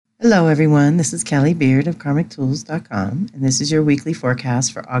Hello, everyone. This is Kelly Beard of KarmicTools.com, and this is your weekly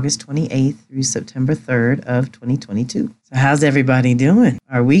forecast for August 28th through September 3rd of 2022. So how's everybody doing?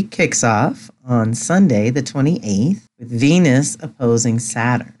 Our week kicks off on Sunday, the 28th, with Venus opposing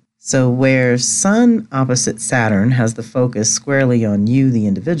Saturn. So where Sun opposite Saturn has the focus squarely on you, the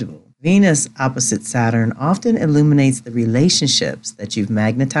individual, Venus opposite Saturn often illuminates the relationships that you've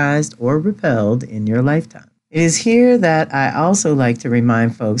magnetized or repelled in your lifetime. It is here that I also like to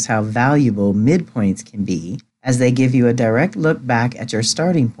remind folks how valuable midpoints can be, as they give you a direct look back at your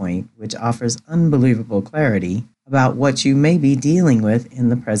starting point, which offers unbelievable clarity about what you may be dealing with in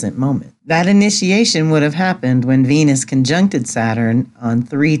the present moment. That initiation would have happened when Venus conjuncted Saturn on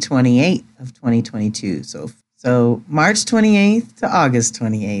 3/28 of 2022. So March 28th to August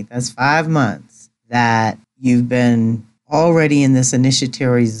 28th, that's 5 months that you've been already in this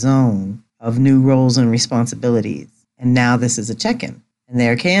initiatory zone of new roles and responsibilities. And now this is a check-in. And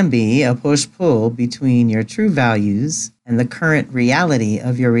there can be a push-pull between your true values and the current reality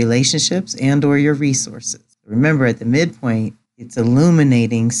of your relationships and or your resources. Remember, at the midpoint, it's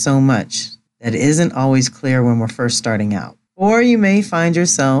illuminating so much that isn't always clear when we're first starting out. Or you may find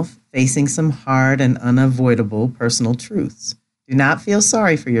yourself facing some hard and unavoidable personal truths. Do not feel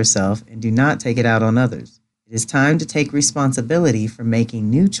sorry for yourself and do not take it out on others. It is time to take responsibility for making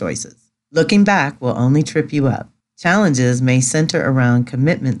new choices. Looking back will only trip you up. Challenges may center around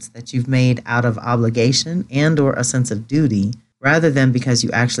commitments that you've made out of obligation and or a sense of duty rather than because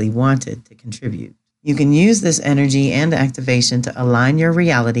you actually wanted to contribute. You can use this energy and activation to align your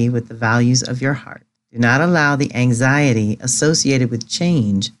reality with the values of your heart. Do not allow the anxiety associated with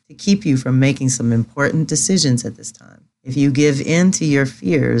change to keep you from making some important decisions at this time. If you give in to your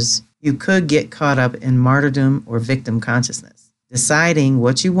fears, you could get caught up in martyrdom or victim consciousness. Deciding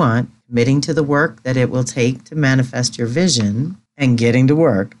what you want, committing to the work that it will take to manifest your vision, and getting to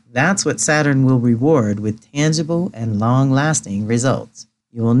work, that's what Saturn will reward with tangible and long-lasting results.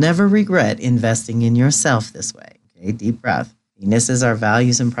 You will never regret investing in yourself this way. Okay, deep breath. Venus is our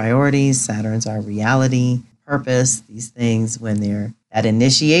values and priorities. Saturn's our reality, purpose. These things, when they're at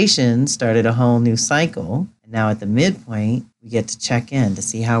initiation, started a whole new cycle. And now at the midpoint, we get to check in to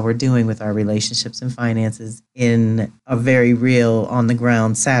see how we're doing with our relationships and finances in a very real,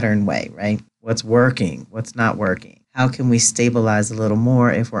 on-the-ground Saturn way, right? What's working? What's not working? How can we stabilize a little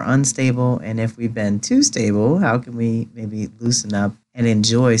more if we're unstable? And if we've been too stable, how can we maybe loosen up and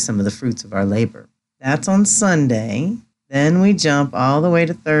enjoy some of the fruits of our labor? That's on Sunday. Then we jump all the way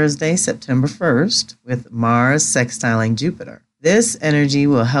to Thursday, September 1st, with Mars sextiling Jupiter. This energy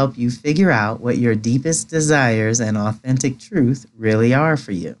will help you figure out what your deepest desires and authentic truth really are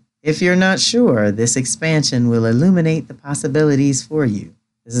for you. If you're not sure, this expansion will illuminate the possibilities for you.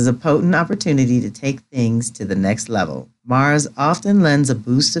 This is a potent opportunity to take things to the next level. Mars often lends a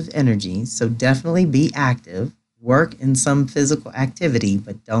boost of energy, so definitely be active. Work in some physical activity,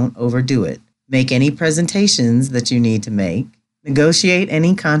 but don't overdo it. Make any presentations that you need to make. Negotiate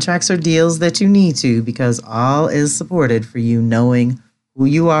any contracts or deals that you need to, because all is supported for you knowing who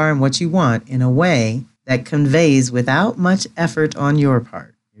you are and what you want in a way that conveys without much effort on your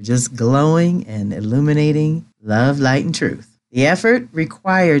part. You're just glowing and illuminating love, light, and truth. The effort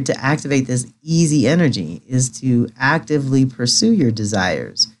required to activate this easy energy is to actively pursue your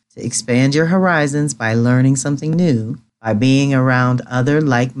desires, to expand your horizons by learning something new, by being around other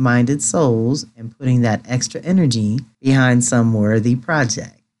like-minded souls and putting that extra energy behind some worthy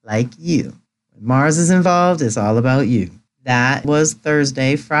project, like you. When Mars is involved, it's all about you. That was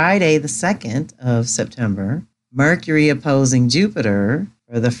Thursday. Friday, the 2nd of September, Mercury opposing Jupiter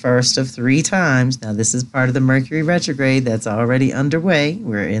for the first of 3 times. Now, this is part of the Mercury retrograde that's already underway.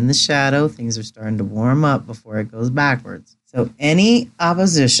 We're in the shadow. Things are starting to warm up before it goes backwards. So any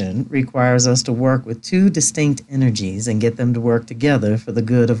opposition requires us to work with 2 distinct energies and get them to work together for the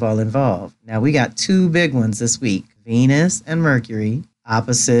good of all involved. Now, we got 2 big ones this week, Venus and Mercury,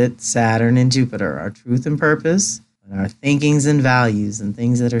 opposite Saturn and Jupiter, our truth and purpose, and our thinkings and values and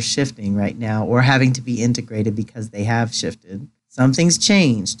things that are shifting right now or having to be integrated because they have shifted. Something's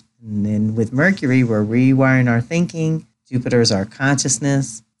changed. And then with Mercury, we're rewiring our thinking. Jupiter's our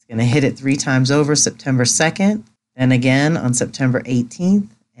consciousness. It's going to hit it 3 times over, September 2nd. Then again on September 18th,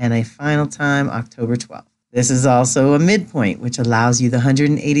 and a final time October 12th. This is also a midpoint, which allows you the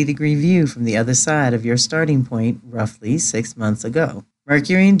 180-degree view from the other side of your starting point roughly 6 months ago.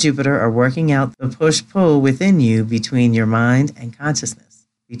 Mercury and Jupiter are working out the push-pull within you between your mind and consciousness,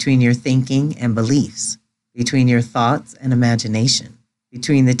 between your thinking and beliefs, between your thoughts and imagination,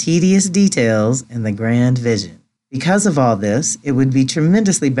 between the tedious details and the grand vision. Because of all this, it would be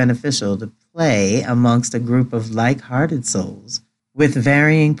tremendously beneficial to play amongst a group of like-hearted souls with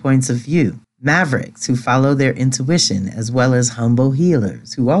varying points of view. Mavericks who follow their intuition, as well as humble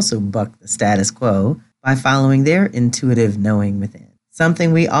healers who also buck the status quo by following their intuitive knowing within,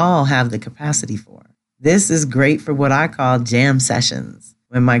 something we all have the capacity for. This is great for what I call jam sessions,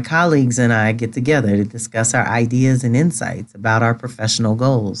 when my colleagues and I get together to discuss our ideas and insights about our professional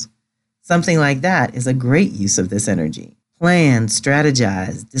goals. Something like that is a great use of this energy. Plan,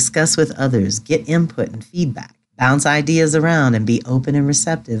 strategize, discuss with others, get input and feedback. Bounce ideas around and be open and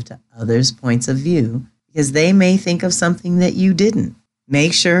receptive to others' points of view because they may think of something that you didn't.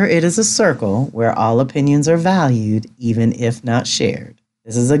 Make sure it is a circle where all opinions are valued, even if not shared.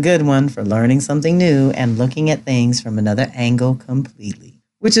 This is a good one for learning something new and looking at things from another angle completely,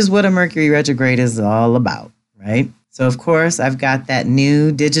 which is what a Mercury retrograde is all about, right? So, of course, I've got that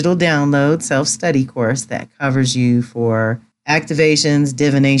new digital download self-study course that covers you for activations,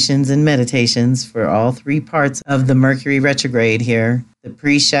 divinations, and meditations for all three parts of the Mercury retrograde here. The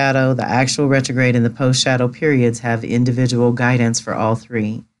pre-shadow, the actual retrograde, and the post-shadow periods have individual guidance for all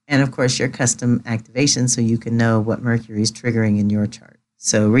three. And, of course, your custom activation so you can know what Mercury is triggering in your chart.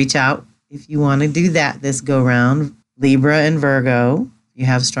 So reach out if you want to do that this go-round. Libra and Virgo, you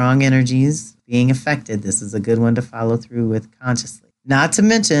have strong energies being affected. This is a good one to follow through with consciously. Not to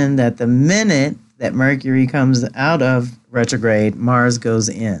mention that the minute that Mercury comes out of retrograde, Mars goes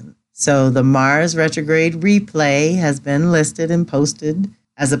in. So the Mars retrograde replay has been listed and posted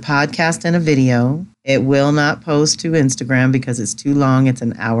as a podcast and a video. It will not post to Instagram because it's too long. It's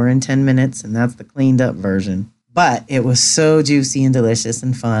an hour and 10 minutes, and that's the cleaned up version. But it was so juicy and delicious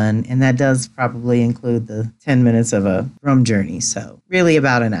and fun, and that does probably include the 10 minutes of a drum journey, so really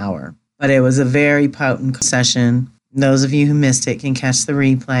about an hour. But it was a very potent session. Those of you who missed it can catch the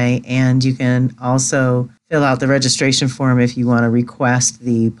replay, and you can also fill out the registration form if you want to request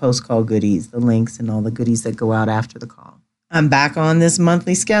the post-call goodies, the links and all the goodies that go out after the call. I'm back on this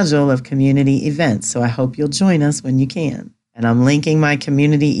monthly schedule of community events, so I hope you'll join us when you can. And I'm linking my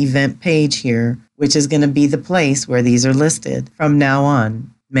community event page here, which is going to be the place where these are listed from now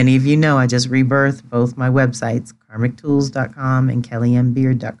on. Many of you know I just rebirthed both my websites, karmictools.com and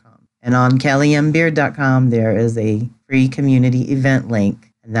kellymbeard.com. And on kellymbeard.com, there is a free community event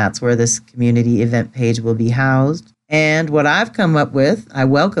link, and that's where this community event page will be housed. And what I've come up with, I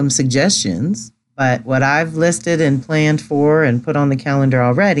welcome suggestions, but what I've listed and planned for and put on the calendar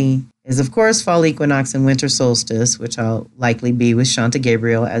already is, of course, fall equinox and winter solstice, which I'll likely be with Shanta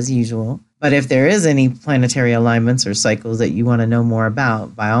Gabriel as usual. But if there is any planetary alignments or cycles that you want to know more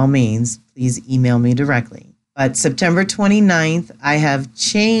about, by all means, please email me directly. But September 29th, I have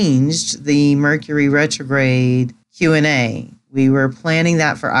changed the Mercury retrograde Q&A. We were planning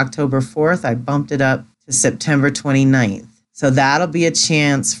that for October 4th. I bumped it up to September 29th. So that'll be a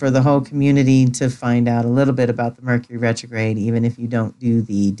chance for the whole community to find out a little bit about the Mercury retrograde, even if you don't do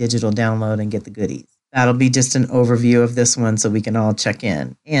the digital download and get the goodies. That'll be just an overview of this one so we can all check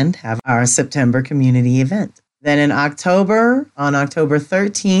in and have our September community event. Then in October, on October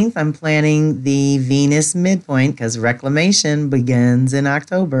 13th, I'm planning the Venus midpoint because reclamation begins in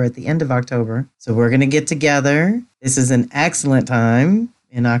October, at the end of October. So we're going to get together. This is an excellent time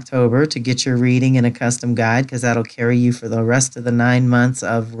in October to get your reading and a custom guide because that'll carry you for the rest of the 9 months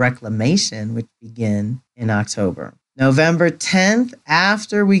of reclamation, which begin in October. November 10th,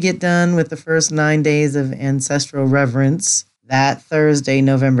 after we get done with the first 9 days of ancestral reverence, that Thursday,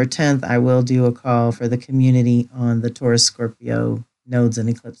 November 10th, I will do a call for the community on the Taurus Scorpio nodes and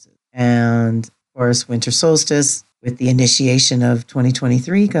eclipses. And, of course, winter solstice with the initiation of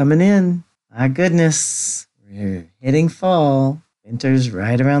 2023 coming in. My goodness, we're hitting fall. Winter's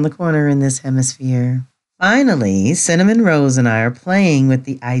right around the corner in this hemisphere. Finally, Cinnamon Rose and I are playing with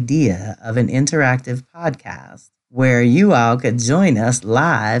the idea of an interactive podcast where you all could join us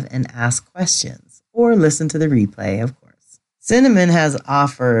live and ask questions or listen to the replay, of course. Cinnamon has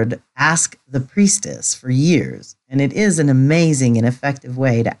offered Ask the Priestess for years, and it is an amazing and effective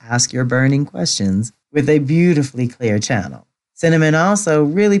way to ask your burning questions with a beautifully clear channel. Cinnamon also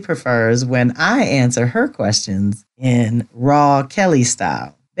really prefers when I answer her questions in raw Kelly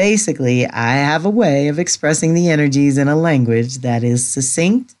style. Basically, I have a way of expressing the energies in a language that is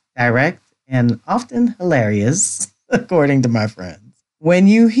succinct, direct, and often hilarious, according to my friends. When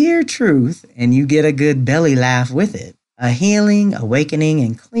you hear truth and you get a good belly laugh with it, a healing, awakening,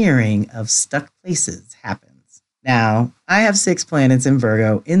 and clearing of stuck places happens. Now, I have 6 planets in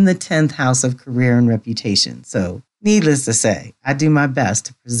Virgo in the 10th house of career and reputation, so needless to say, I do my best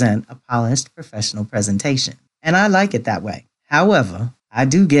to present a polished professional presentation, and I like it that way. However, I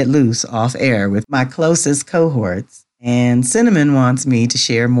do get loose off air with my closest cohorts, and Cinnamon wants me to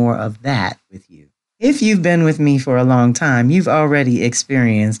share more of that with you. If you've been with me for a long time, you've already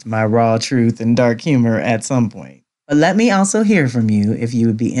experienced my raw truth and dark humor at some point. But let me also hear from you if you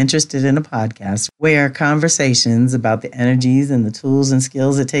would be interested in a podcast where conversations about the energies and the tools and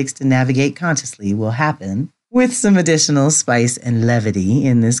skills it takes to navigate consciously will happen with some additional spice and levity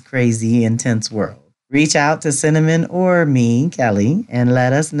in this crazy, intense world. Reach out to Cinnamon or me, Kelly, and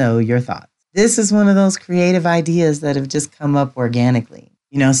let us know your thoughts. This is one of those creative ideas that have just come up organically.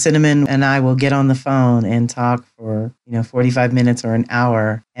 Cinnamon and I will get on the phone and talk for, 45 minutes or an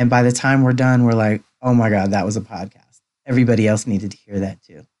hour. And by the time we're done, we're like, oh my God, that was a podcast. Everybody else needed to hear that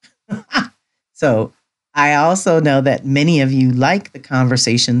too. So I also know that many of you like the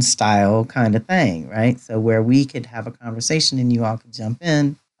conversation style kind of thing, right? So where we could have a conversation and you all could jump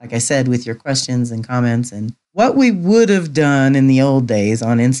in, like I said, with your questions and comments and what we would have done in the old days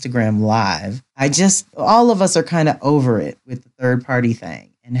on Instagram Live. All of us are kind of over it with the third party thing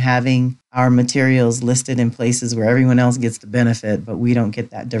and having our materials listed in places where everyone else gets the benefit, but we don't get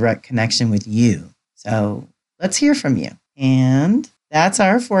that direct connection with you. So let's hear from you. And that's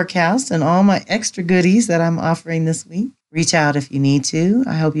our forecast and all my extra goodies that I'm offering this week. Reach out if you need to.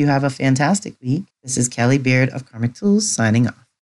 I hope you have a fantastic week. This is Kelly Beard of Karmic Tools signing off.